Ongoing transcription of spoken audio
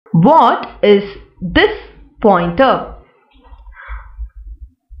What is this pointer?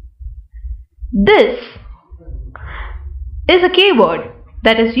 This is a keyword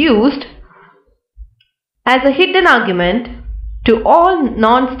that is used as a hidden argument to all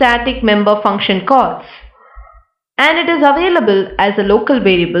non-static member function calls, and it is available as a local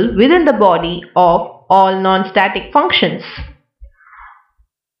variable within the body of all non-static functions.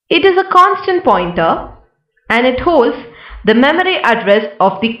 It is a constant pointer and it holds the memory address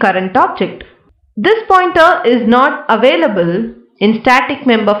of the current object. This pointer is not available in static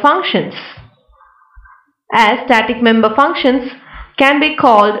member functions, as static member functions can be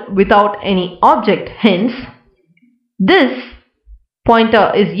called without any object. Hence, this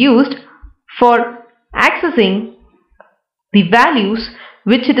pointer is used for accessing the values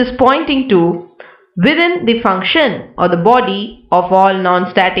which it is pointing to within the function or the body of all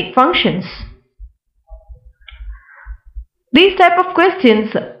non-static functions. These type of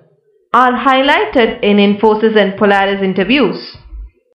questions are highlighted in Infosys and Polaris interviews.